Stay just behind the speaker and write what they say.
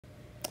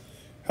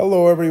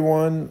Hello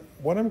everyone.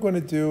 What I'm going to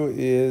do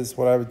is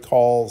what I would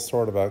call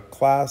sort of a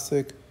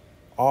classic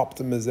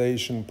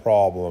optimization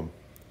problem.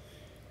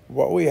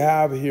 What we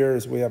have here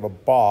is we have a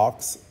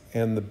box,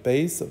 and the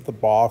base of the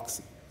box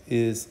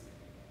is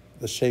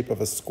the shape of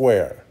a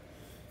square.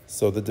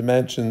 So the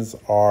dimensions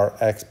are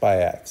x by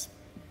x.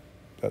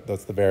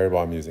 That's the variable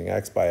I'm using,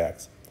 x by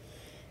x.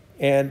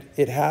 And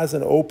it has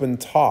an open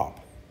top.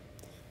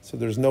 So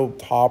there's no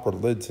top or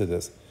lid to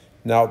this.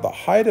 Now the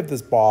height of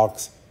this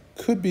box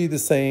could be the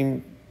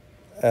same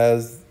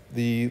as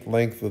the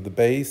length of the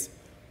base,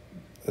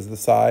 as the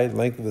side,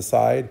 length of the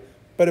side,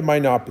 but it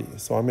might not be.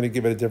 So I'm going to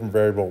give it a different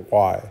variable,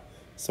 y.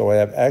 So I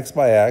have x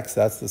by x,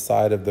 that's the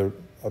side of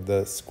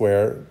the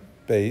square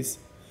base,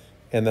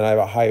 and then I have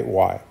a height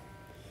y.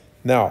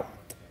 Now,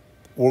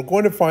 we're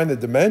going to find the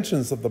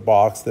dimensions of the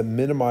box that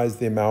minimize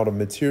the amount of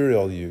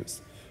material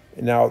used.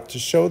 Now, to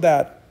show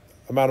that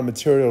amount of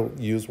material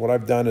used, what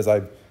I've done is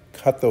I've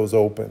cut those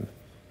open.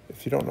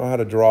 If you don't know how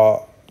to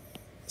draw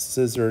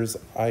scissors,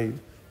 I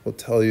will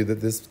tell you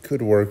that this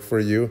could work for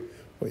you.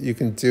 What you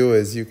can do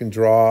is you can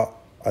draw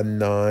a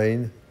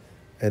 9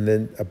 and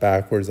then a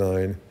backwards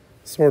 9.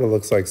 Sort of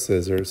looks like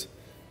scissors.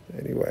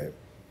 Anyway,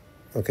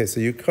 okay, so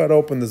you cut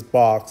open this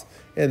box,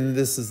 and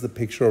this is the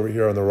picture over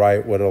here on the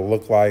right, what it'll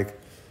look like.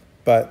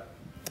 But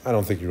I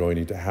don't think you really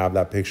need to have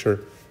that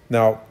picture.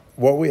 Now,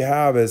 what we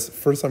have is,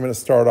 first I'm going to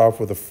start off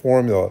with a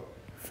formula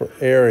for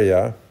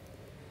area.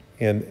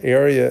 And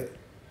area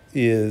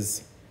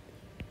is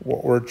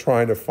what we're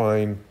trying to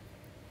find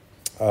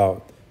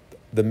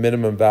the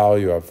minimum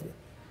value of.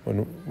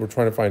 When we're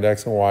trying to find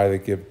x and y that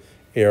give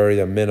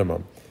area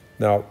minimum.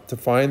 Now, to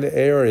find the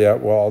area,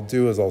 what I'll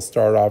do is I'll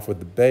start off with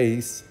the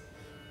base,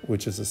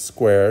 which is a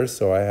square.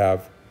 So I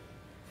have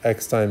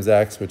x times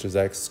x, which is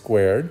x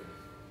squared.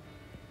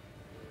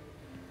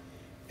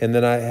 And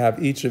then I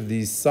have each of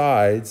these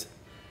sides,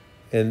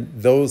 and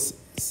those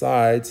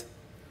sides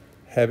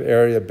have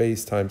area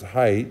base times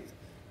height.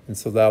 And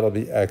so that'll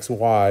be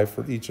xy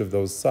for each of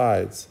those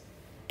sides.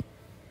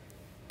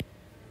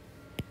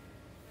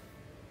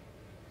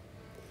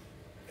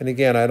 And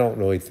again, I don't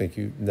really think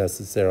you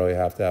necessarily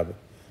have to have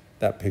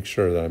that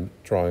picture that I'm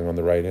drawing on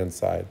the right-hand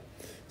side.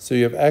 So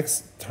you have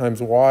x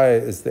times y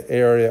is the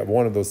area of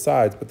one of those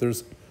sides, but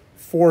there's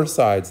 4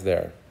 sides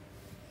there.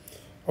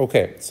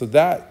 Okay, so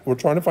that we're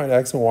trying to find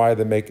x and y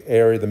that make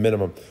area the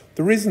minimum.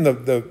 The reason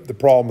the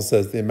problem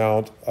says the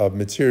amount of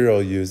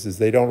material used is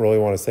they don't really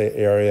want to say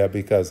area,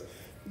 because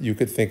you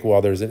could think,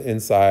 well, there's an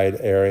inside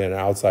area and an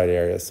outside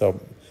area.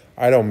 So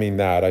I don't mean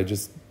that. I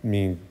just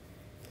mean,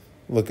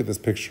 look at this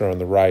picture on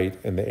the right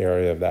and the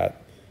area of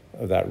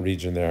that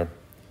region there.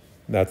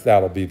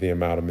 That'll be the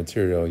amount of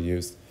material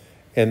used.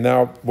 And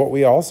now what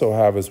we also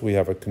have is we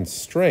have a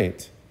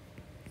constraint.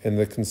 And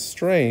the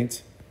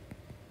constraint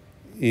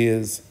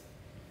is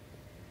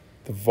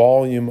the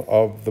volume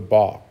of the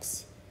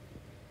box.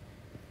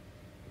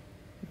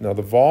 Now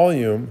the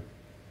volume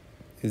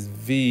is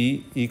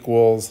V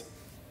equals,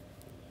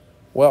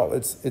 well,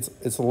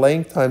 it's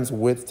length times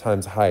width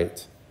times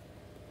height.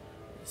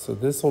 So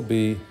this will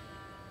be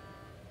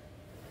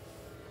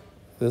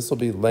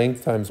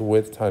length times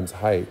width times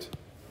height.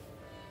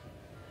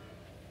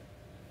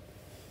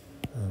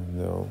 Oh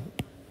no.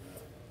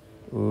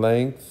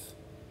 Length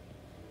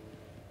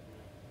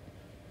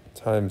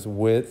times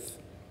width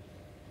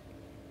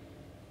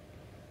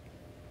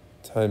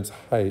times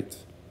height.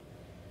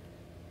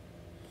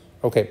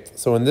 Okay,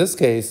 so in this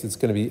case, it's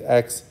going to be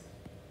x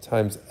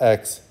times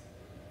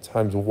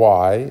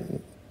y.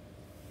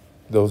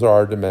 Those are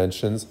our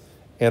dimensions.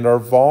 And our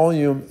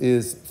volume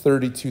is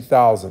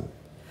 32,000.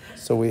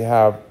 So we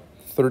have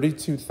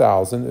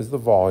 32,000 is the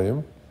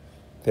volume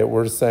that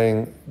we're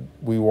saying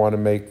we want to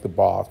make the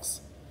box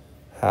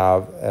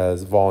have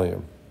as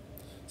volume.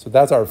 So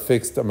that's our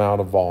fixed amount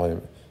of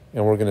volume.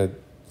 And we're going to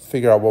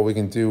figure out what we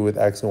can do with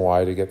x and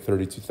y to get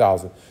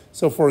 32,000.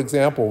 So for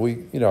example,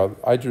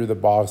 I drew the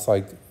box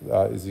like,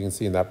 as you can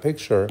see in that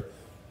picture,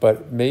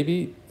 but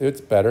maybe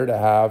it's better to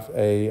have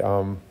a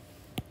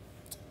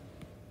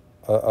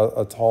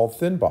tall,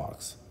 thin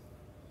box.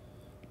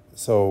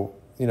 So,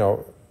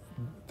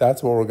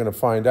 that's what we're going to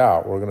find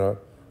out. We're going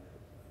to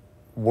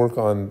work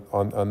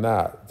on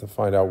that to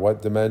find out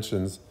what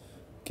dimensions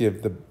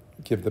give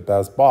the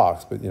best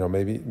box. But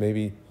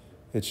maybe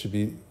it should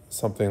be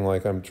something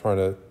like I'm trying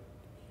to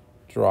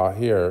draw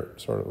here,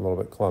 sort of a little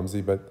bit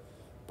clumsy, but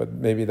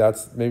maybe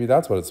that's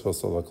what it's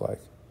supposed to look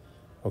like.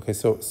 Okay,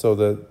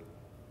 so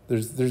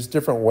there's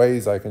different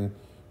ways I can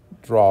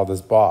draw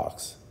this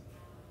box,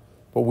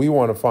 but we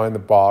want to find the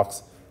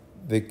box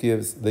that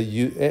gives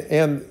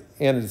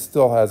and it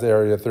still has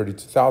area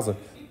 32,000,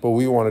 but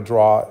we want to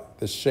draw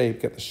the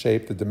shape, get the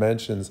shape, the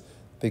dimensions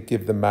that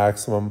give the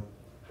maximum,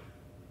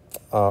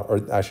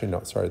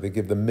 they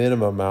give the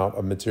minimum amount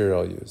of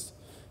material used.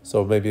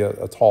 So maybe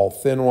a tall,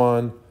 thin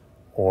one,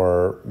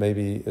 or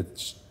maybe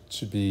it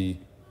should be,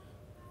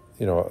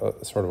 a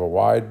sort of a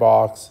wide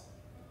box,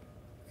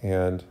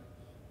 and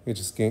you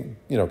just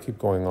keep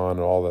going on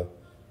and all the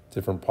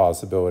different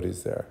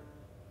possibilities there.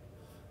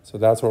 So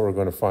that's what we're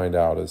going to find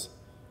out is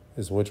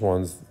which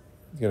ones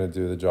going to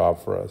do the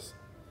job for us.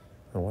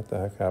 And what the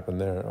heck happened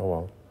there? Oh,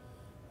 well,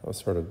 that was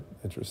sort of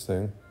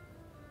interesting.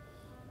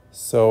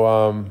 So,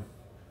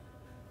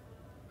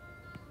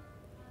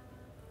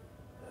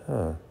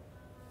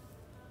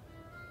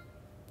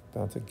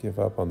 about to give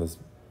up on this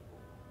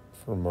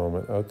for a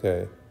moment.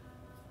 Okay.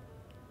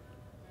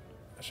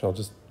 I shall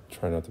just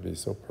try not to be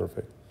so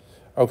perfect.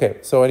 Okay,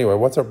 so anyway,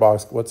 what's our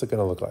box? What's it going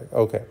to look like?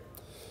 Okay.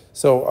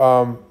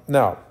 So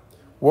now,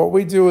 what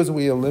we do is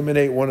we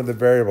eliminate one of the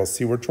variables.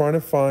 See, we're trying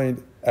to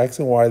find x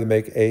and y to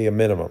make a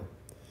minimum.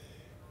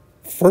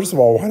 First of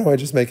all, why don't I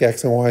just make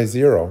x and y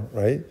 0,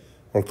 right?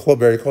 Or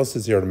very close to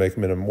 0 to make a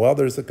minimum? Well,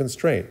 there's a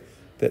constraint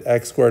that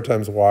x squared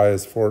times y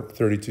is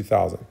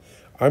 32,000.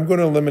 I'm going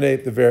to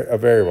eliminate a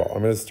variable.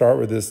 I'm going to start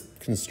with this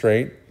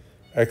constraint,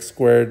 x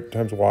squared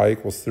times y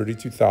equals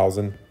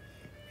 32,000.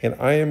 And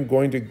I am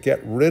going to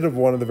get rid of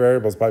one of the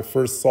variables by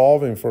first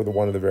solving for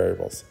one of the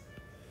variables.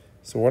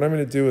 So what I'm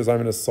going to do is I'm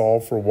going to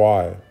solve for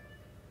y.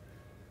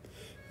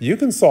 You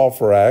can solve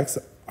for x.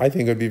 I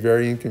think it would be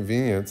very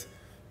inconvenient,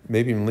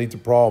 maybe even lead to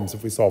problems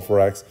if we solve for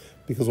x,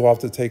 because we'll have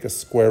to take a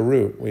square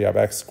root. We have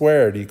x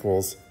squared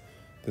equals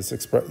this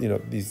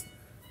these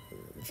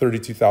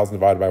 32,000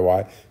 divided by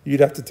y. You'd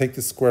have to take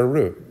the square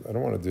root. I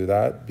don't want to do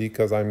that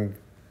because I'm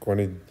going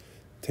to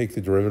take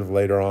the derivative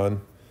later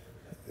on.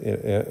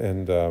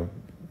 Okay,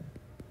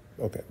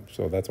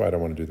 so that's why I don't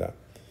want to do that.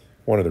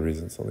 One of the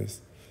reasons, at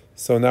least.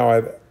 So now I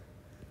have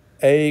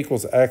a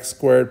equals x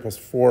squared plus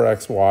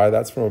 4xy.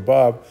 That's from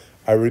above.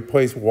 I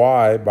replace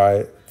y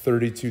by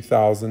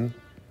 32,000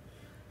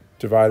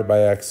 divided by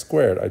x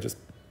squared. I just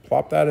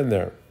plop that in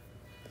there.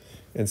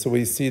 And so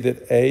we see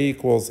that a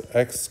equals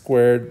x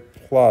squared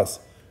plus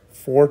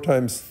 4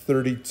 times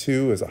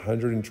 32 is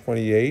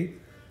 128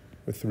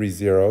 with 3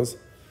 zeros.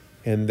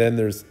 And then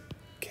there's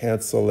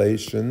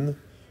cancellation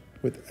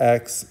with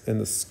x and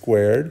the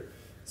squared.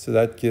 So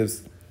that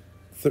gives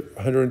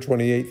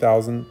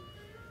 128,000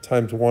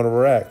 times 1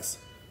 over x.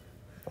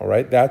 All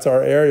right, that's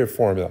our area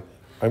formula.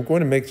 I'm going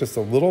to make just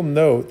a little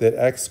note that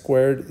x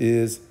squared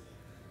is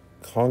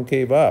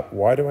concave up.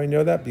 Why do I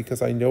know that?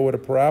 Because I know what a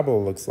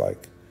parabola looks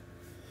like.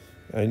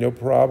 I know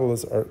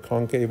parabolas are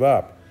concave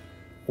up.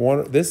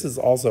 This is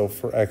also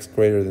for x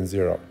greater than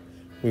 0.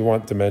 We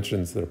want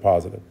dimensions that are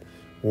positive.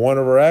 1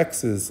 over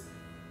x is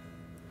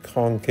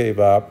concave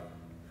up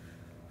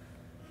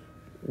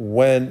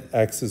when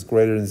x is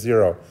greater than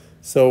 0.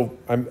 So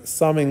I'm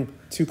summing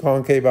two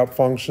concave up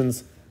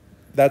functions.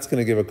 That's going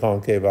to give a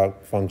concave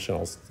up function.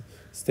 I'll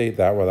state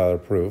that without a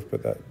proof,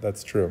 but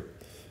that's true.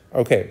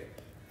 Okay,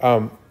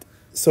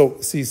 so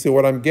see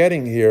what I'm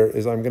getting here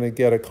is I'm going to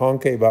get a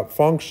concave up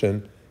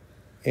function,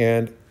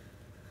 and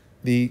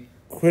the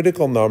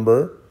critical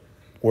number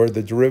where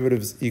the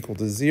derivative is equal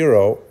to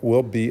 0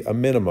 will be a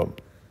minimum.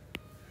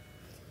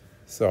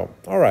 So,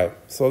 all right,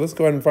 so let's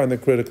go ahead and find the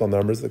critical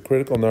numbers. The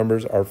critical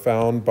numbers are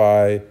found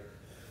by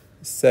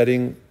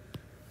finding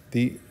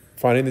the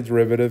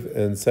derivative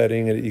and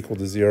setting it equal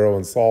to 0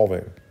 and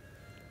solving.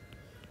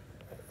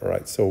 All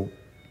right, so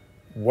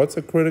what's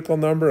a critical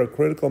number? A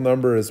critical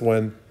number is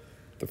when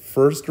the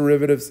first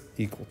derivative is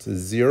equal to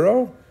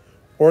 0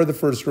 or the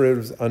first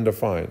derivative is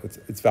undefined.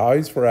 It's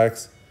values for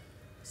x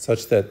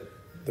such that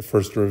the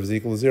first derivative is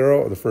equal to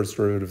 0 or the first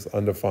derivative is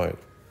undefined.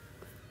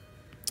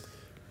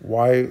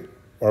 Why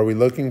are we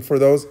looking for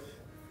those?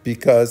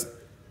 Because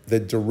the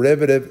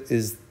derivative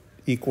is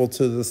equal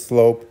to the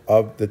slope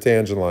of the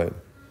tangent line.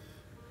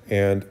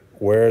 And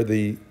where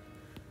we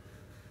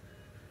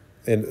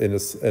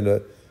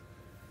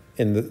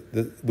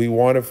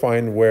want to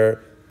find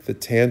where the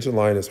tangent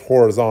line is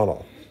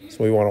horizontal.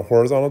 So we want a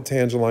horizontal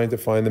tangent line to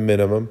find the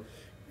minimum,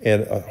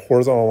 and a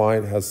horizontal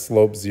line has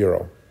slope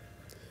 0.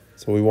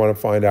 So we want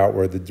to find out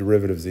where the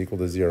derivative is equal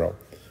to 0.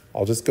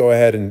 I'll just go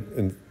ahead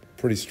and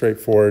pretty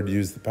straightforward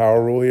use the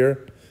power rule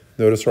here.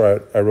 Notice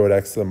where I wrote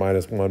x to the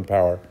minus 1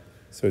 power,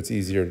 so it's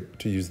easier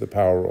to use the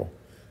power rule.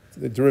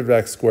 The derivative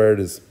of x squared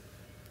is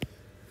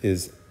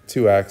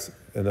 2x,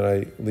 and then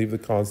I leave the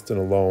constant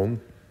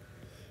alone.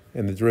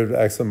 And the derivative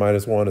of x to the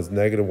minus 1 is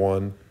negative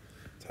 1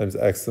 times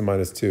x to the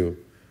minus 2.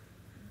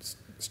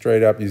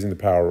 Straight up using the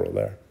power rule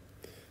there.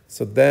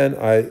 So then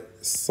I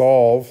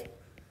solve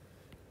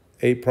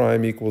a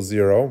prime equals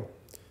 0.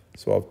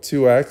 So I'll have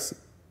 2x,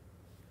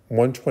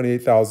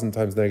 128,000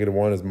 times negative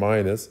 1 is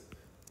minus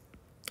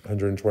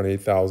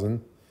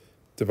 128,000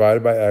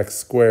 divided by x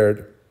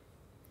squared,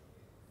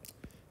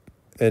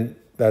 and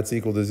that's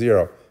equal to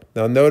 0.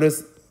 Now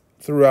notice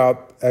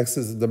throughout x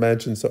is a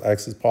dimension, so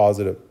x is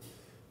positive.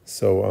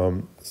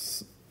 So,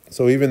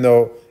 so even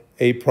though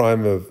a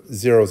prime of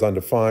 0 is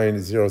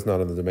undefined, 0 is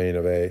not in the domain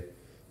of a,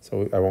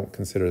 so I won't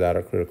consider that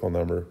a critical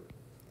number.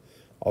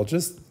 I'll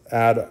just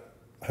add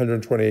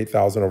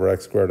 128,000 over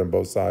x squared on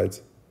both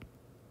sides.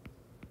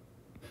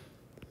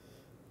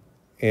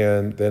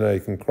 And then I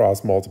can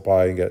cross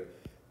multiply and get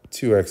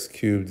 2x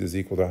cubed is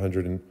equal to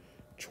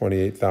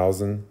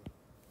 128,000.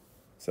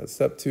 Is that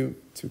step too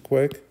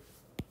quick?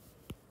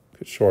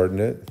 Could shorten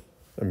it.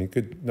 I mean,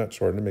 could not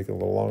shorten it, make it a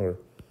little longer.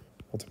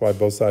 Multiply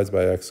both sides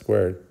by x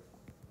squared.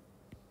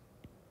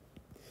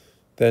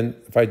 Then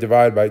if I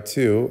divide by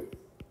 2,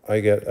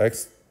 I get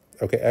x.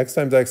 Okay, x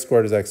times x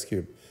squared is x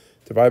cubed.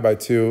 Divide by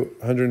 2,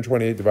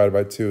 128 divided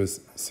by 2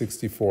 is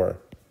 64.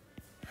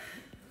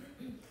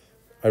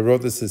 I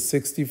wrote this as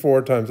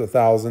 64 times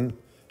 1,000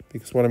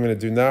 because what I'm going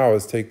to do now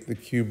is take the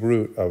cube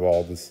root of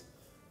all this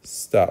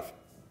stuff.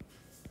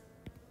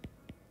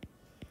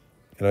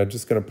 And I'm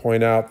just going to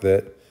point out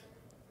that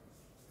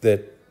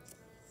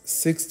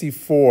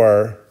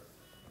 64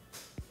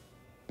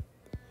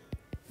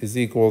 is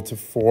equal to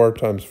 4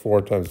 times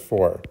 4 times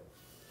 4.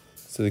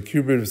 So the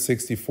cube root of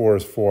 64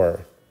 is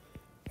 4.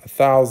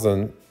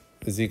 1,000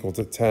 is equal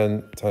to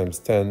 10 times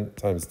 10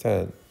 times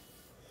 10.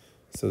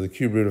 So the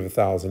cube root of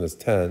 1,000 is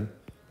 10.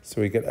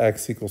 So we get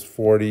x equals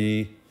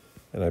 40,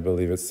 and I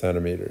believe it's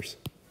centimeters.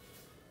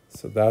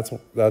 So that's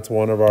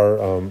one of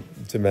our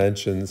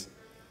dimensions.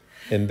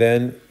 And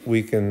then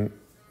we can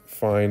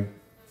find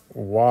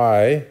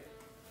y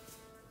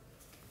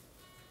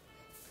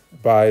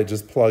by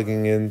just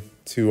plugging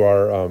into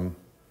our,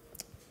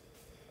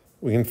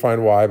 we can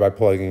find y by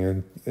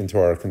plugging into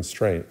our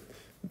constraint.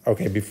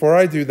 Okay, before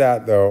I do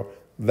that though,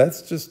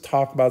 let's just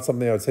talk about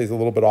something I would say is a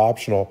little bit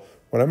optional.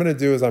 What I'm going to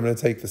do is I'm going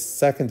to take the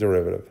second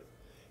derivative.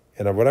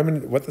 And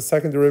what the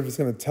second derivative is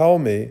going to tell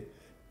me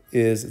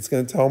is it's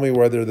going to tell me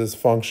whether this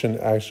function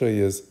actually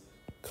is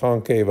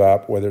concave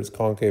up, whether it's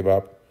concave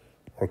up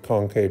or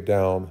concave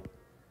down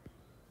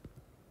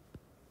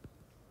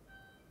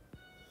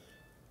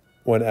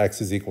when x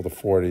is equal to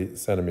 40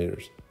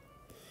 centimeters.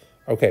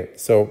 Okay,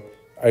 so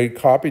I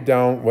copied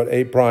down what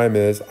A prime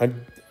is.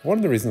 One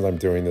of the reasons I'm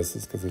doing this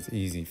is because it's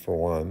easy for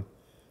one.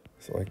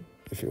 So like,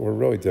 if it were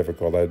really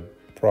difficult, I'd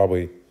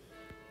probably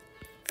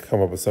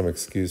come up with some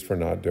excuse for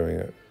not doing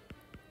it.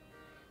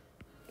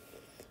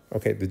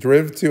 Okay, the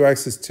derivative of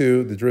 2x is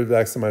 2. The derivative of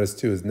x to the minus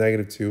 2 is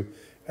negative 2,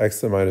 x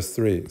to the minus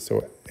 3.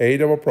 So A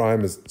double prime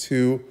is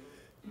 2.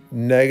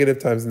 Negative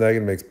times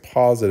negative makes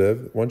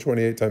positive.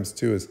 128 times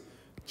 2 is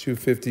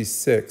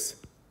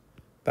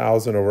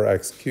 256,000 over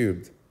x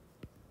cubed.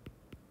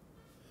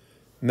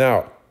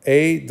 Now,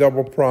 A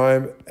double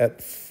prime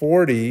at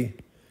 40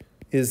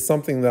 is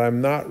something that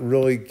I'm not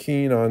really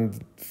keen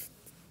on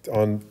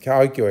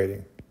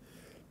calculating.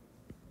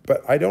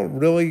 But I don't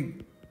really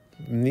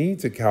need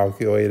to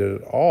calculate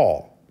it at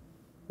all.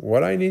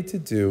 What I need to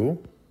do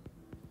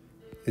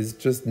is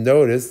just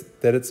notice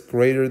that it's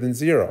greater than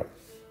 0.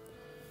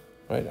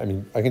 Right? I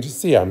mean, I can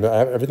just see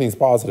everything's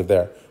positive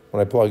there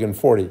when I plug in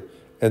 40.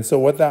 And so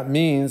what that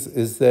means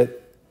is that,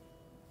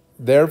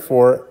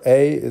 therefore,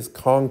 A is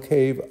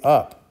concave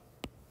up.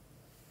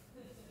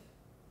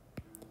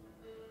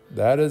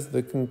 That is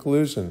the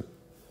conclusion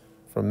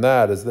from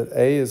that, is that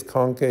A is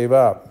concave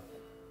up.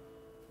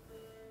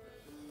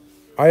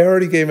 I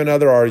already gave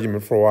another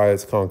argument for why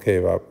it's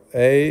concave up.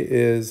 A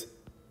is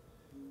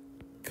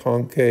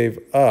concave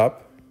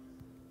up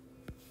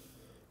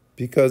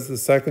because the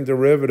second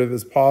derivative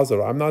is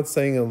positive. I'm not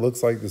saying it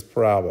looks like this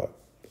parabola,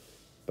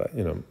 but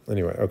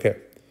anyway, okay.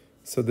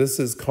 So this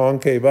is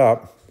concave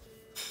up.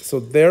 So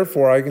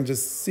therefore, I can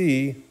just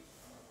see,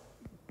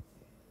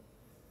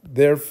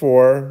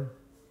 therefore,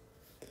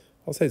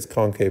 I'll say it's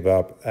concave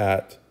up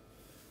at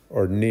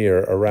or near,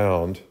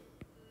 around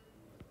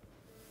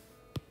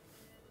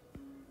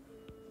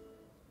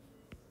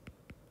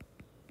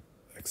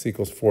x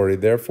equals 40.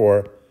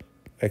 Therefore,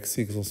 x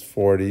equals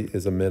 40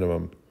 is a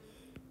minimum.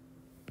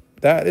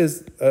 That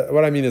is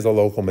what I mean is a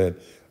local min.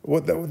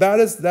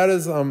 That's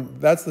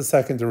the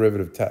second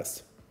derivative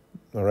test.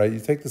 All right, you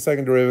take the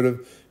second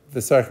derivative. If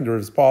the second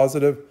derivative is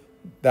positive,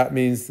 that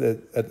means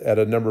that at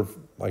a number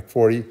like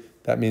 40,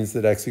 that means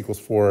that x equals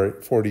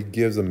 40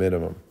 gives a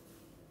minimum.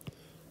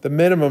 The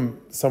minimum,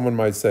 someone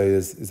might say,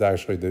 is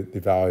actually the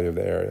value of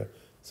the area.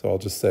 So I'll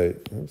just say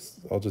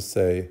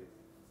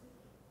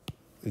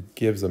it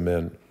gives a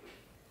min.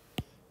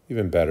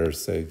 Even better,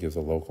 say it gives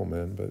a local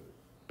min, but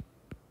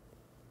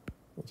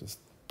it just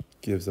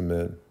gives a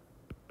min.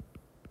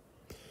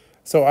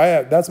 So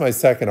that's my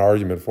second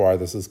argument for why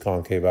this is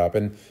concave up.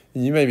 And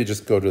you maybe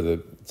just go to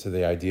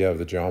the idea of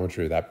the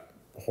geometry of that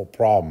whole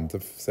problem to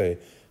say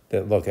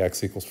that, look,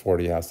 x equals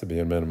 40 has to be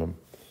a minimum.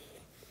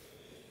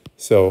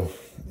 So,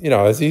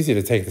 it's easy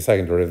to take the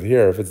second derivative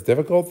here. If it's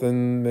difficult,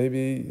 then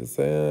maybe you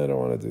say, I don't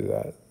want to do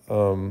that.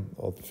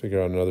 I'll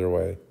figure out another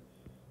way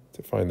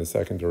to find the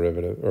second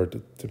derivative, or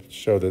to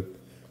show that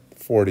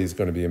 40 is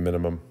going to be a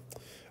minimum.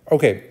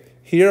 Okay,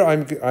 here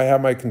I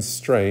have my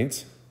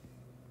constraint.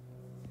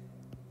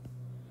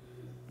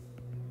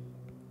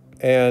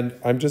 And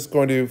I'm just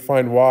going to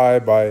find y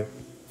by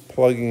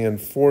plugging in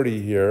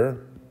 40 here.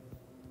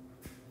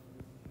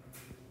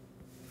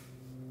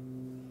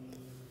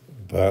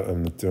 But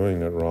I'm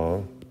doing it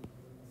wrong.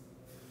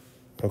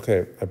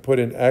 Okay, I put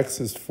in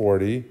x is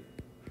 40.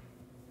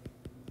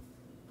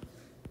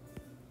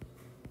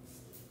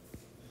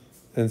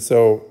 And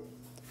so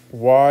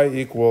y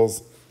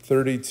equals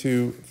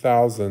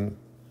 32,000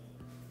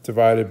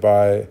 divided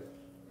by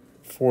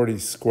 40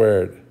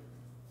 squared.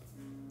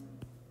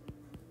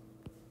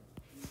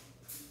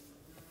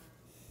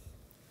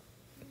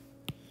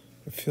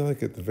 I feel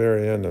like at the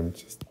very end I'm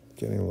just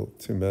getting a little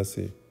too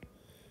messy.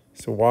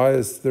 So y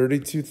is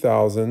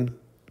 32,000.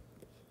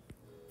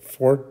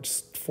 4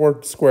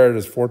 squared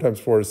is 4 times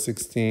 4 is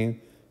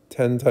 16.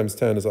 10 times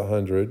 10 is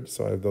 100.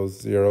 So I have those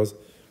zeros.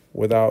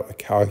 Without a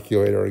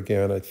calculator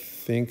again, I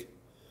think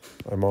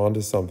I'm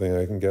onto something.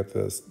 I can get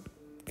this.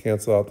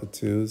 Cancel out the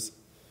twos.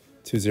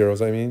 2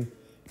 zeros, I mean.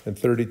 And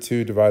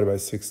 32 divided by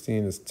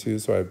 16 is 2.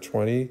 So I have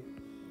 20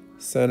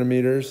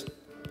 centimeters.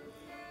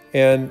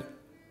 And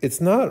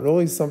it's not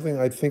really something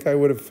I think I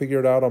would have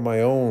figured out on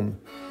my own.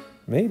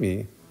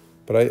 Maybe.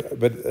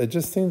 But I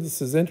just think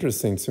this is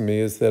interesting to me,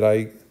 is that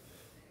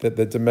that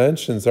the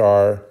dimensions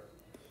are,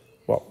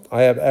 well,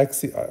 I have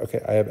x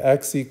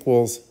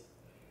equals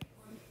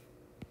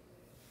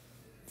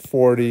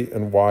 40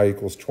 and y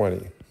equals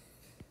 20.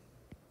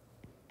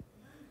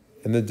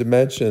 And the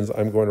dimensions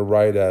I'm going to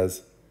write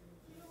as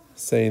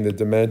saying the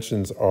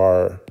dimensions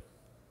are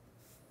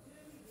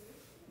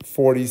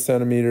 40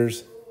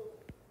 centimeters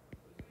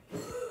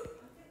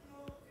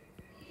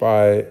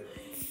by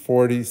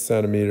 40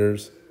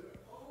 centimeters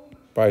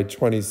by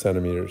 20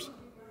 centimeters.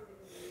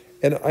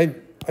 And I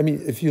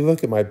mean, if you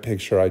look at my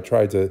picture, I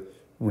tried to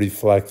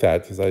reflect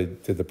that because I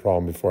did the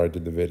problem before I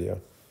did the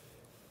video.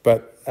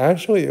 But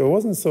actually, it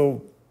wasn't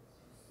so,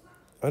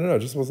 I don't know, it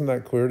just wasn't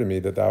that clear to me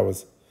that that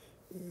was,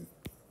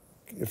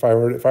 if I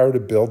were to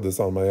build this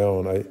on my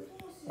own,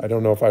 I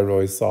don't know if I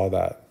really saw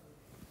that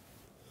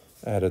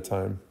ahead of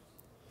time.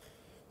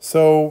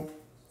 So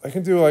I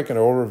can do like an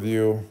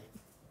overview.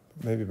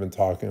 Maybe I've been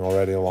talking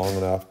already long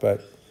enough,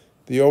 but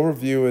the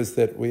overview is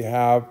that we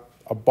have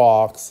a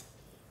box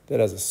that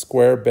has a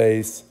square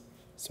base.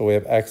 So we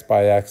have x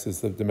by x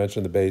is the dimension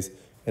of the base,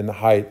 and the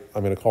height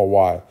I'm going to call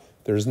y.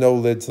 There's no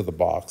lid to the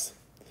box.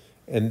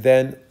 And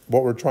then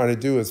what we're trying to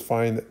do is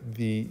find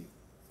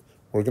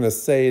we're going to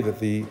say that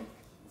the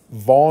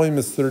volume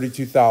is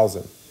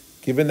 32,000.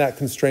 Given that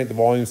constraint, the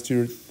volume is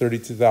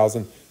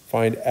 32,000,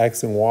 find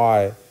x and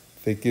y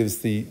that gives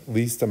the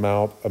least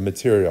amount of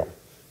material.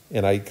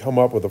 And I come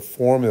up with a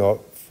formula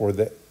for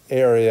the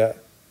area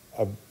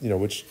of,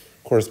 which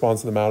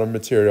corresponds to the amount of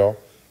material,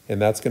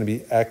 and that's going to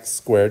be x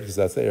squared, because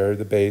that's the area of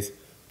the base,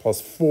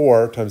 plus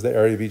 4 times the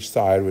area of each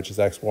side, which is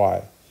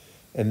xy.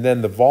 And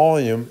then the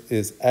volume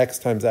is x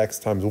times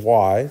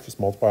y, just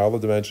multiply all the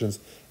dimensions,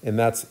 and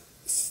that's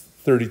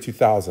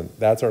 32,000.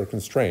 That's our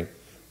constraint.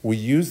 We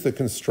use the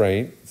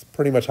constraint. It's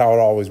pretty much how it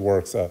always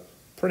works.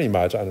 Pretty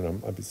much, I don't know,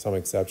 might be some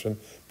exception.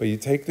 But you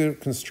take the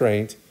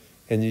constraint,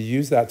 and you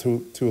use that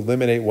to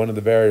eliminate one of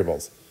the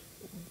variables.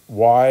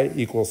 Y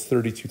equals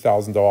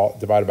 32,000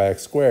 divided by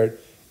x squared.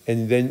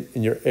 And then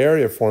in your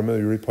area formula,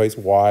 you replace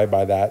y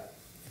by that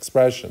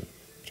expression,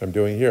 which I'm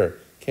doing here.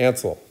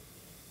 Cancel,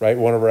 right?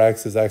 1 over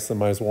x is x to the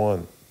minus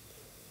 1.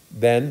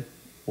 Then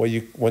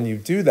when you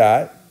do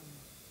that,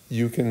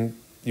 you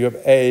have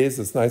a's,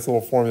 this nice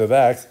little formula of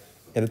x,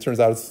 and it turns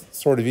out it's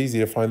sort of easy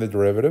to find the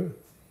derivative.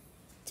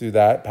 Do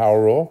that,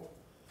 power rule.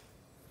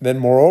 Then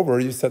moreover,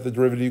 you set the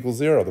derivative equals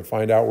 0 to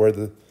find out where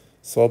the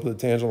slope of the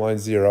tangent line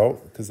is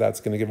 0, because that's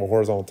going to give a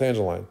horizontal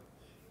tangent line,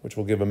 which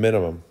will give a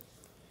minimum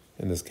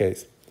in this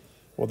case.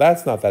 Well,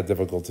 that's not that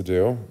difficult to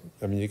do.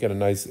 I mean, you get a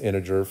nice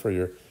integer for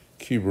your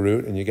cube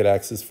root, and you get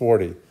x is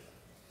 40.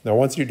 Now,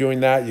 once you're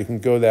doing that, you can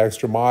go the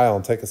extra mile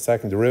and take a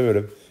second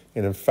derivative,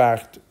 and in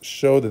fact,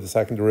 show that the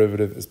second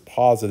derivative is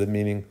positive,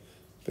 meaning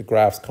the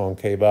graph's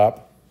concave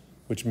up,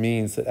 which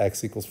means that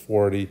x equals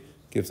 40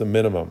 gives a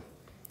minimum.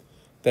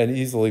 Then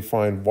easily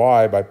find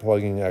y by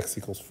plugging x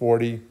equals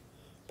 40.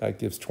 That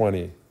gives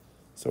 20.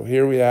 So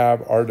here we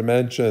have our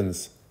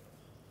dimensions.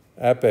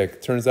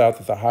 Epic. Turns out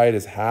that the height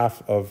is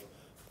half of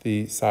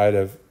the side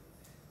of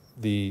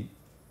the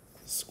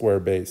square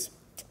base.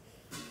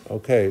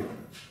 Okay,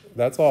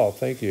 that's all.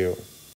 Thank you.